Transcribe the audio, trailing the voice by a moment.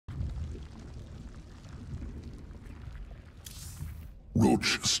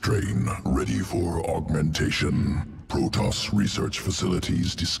Roach strain ready for augmentation. Protoss research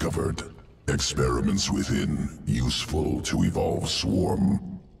facilities discovered. Experiments within useful to evolve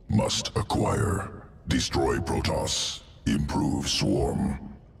swarm. Must acquire. Destroy Protoss. Improve swarm.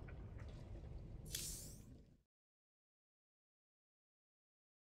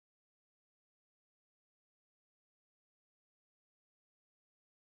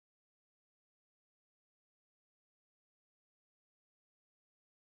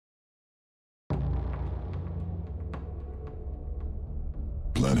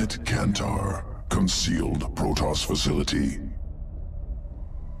 Planet Kantar. Concealed Protoss facility.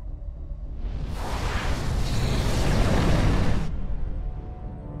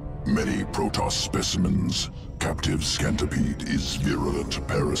 Many Protoss specimens. Captive Scantipede is virulent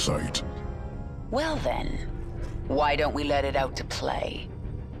parasite. Well then, why don't we let it out to play?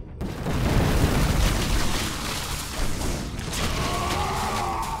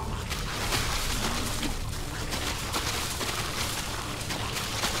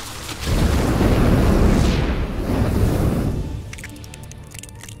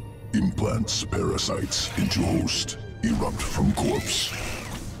 Implants parasites into host. Erupt from corpse.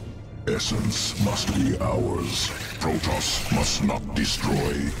 Essence must be ours. Protoss must not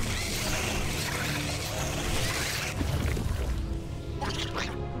destroy.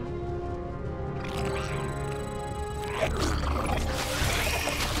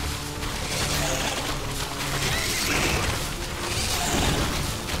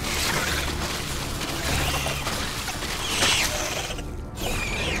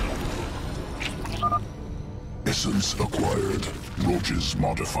 Essence acquired. Roaches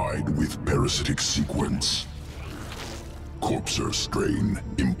modified with parasitic sequence. Corpser strain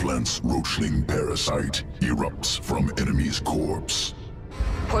implants Roachling parasite. Erupts from enemy's corpse.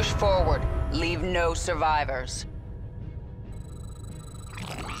 Push forward. Leave no survivors.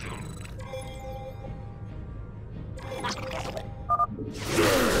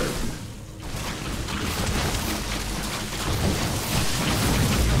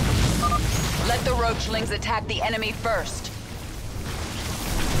 Let the Roachlings attack the enemy first.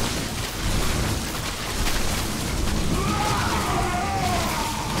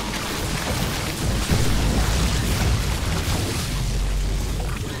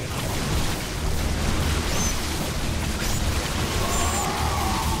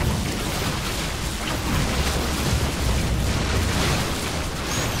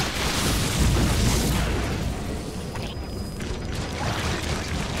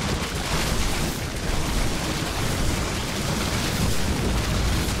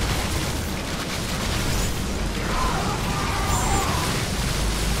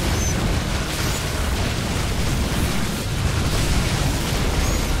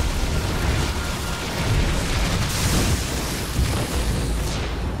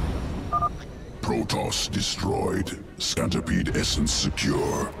 Protoss destroyed. Scantipede essence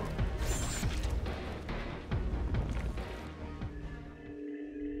secure.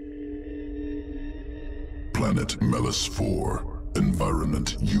 Planet Melis 4.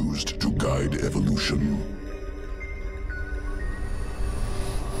 Environment used to guide evolution.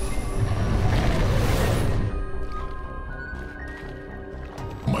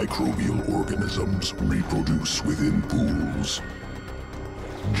 Microbial organisms reproduce within pools.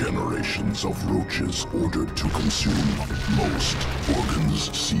 Generations of roaches ordered to consume. Most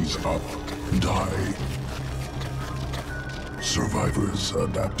organs seize up, die. Survivors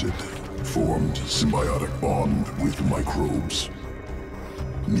adapted, formed symbiotic bond with microbes.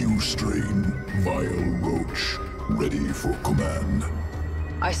 New strain, Vile Roach, ready for command.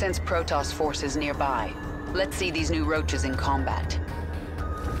 I sense Protoss forces nearby. Let's see these new roaches in combat.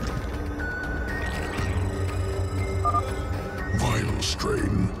 Vile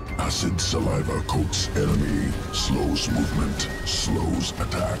strain. Acid saliva coats enemy. Slows movement. Slows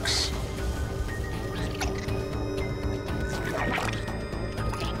attacks.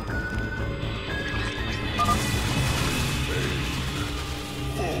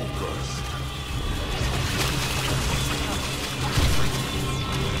 Focus.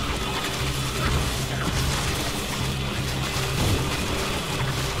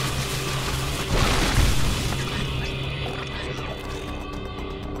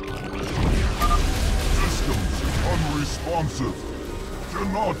 Unresponsive.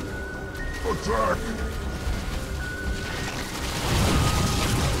 Cannot attack.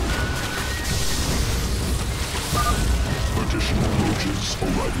 Additional roaches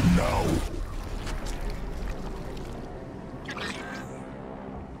arriving now.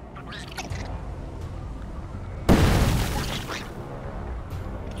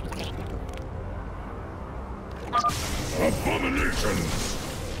 Abominations!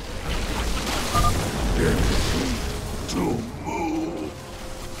 To move.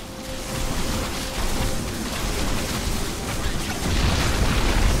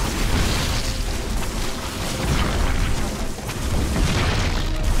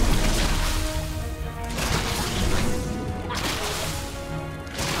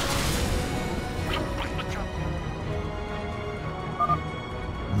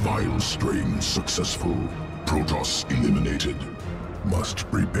 Vile strain successful. Protoss eliminated. Must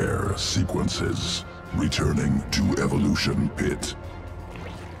prepare sequences. Returning to evolution pit.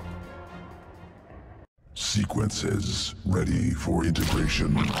 Sequences ready for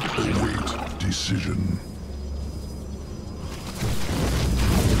integration. Await decision.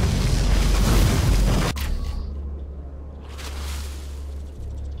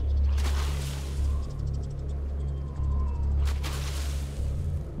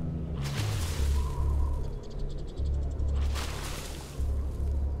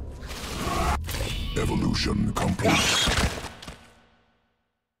 Evolution complete.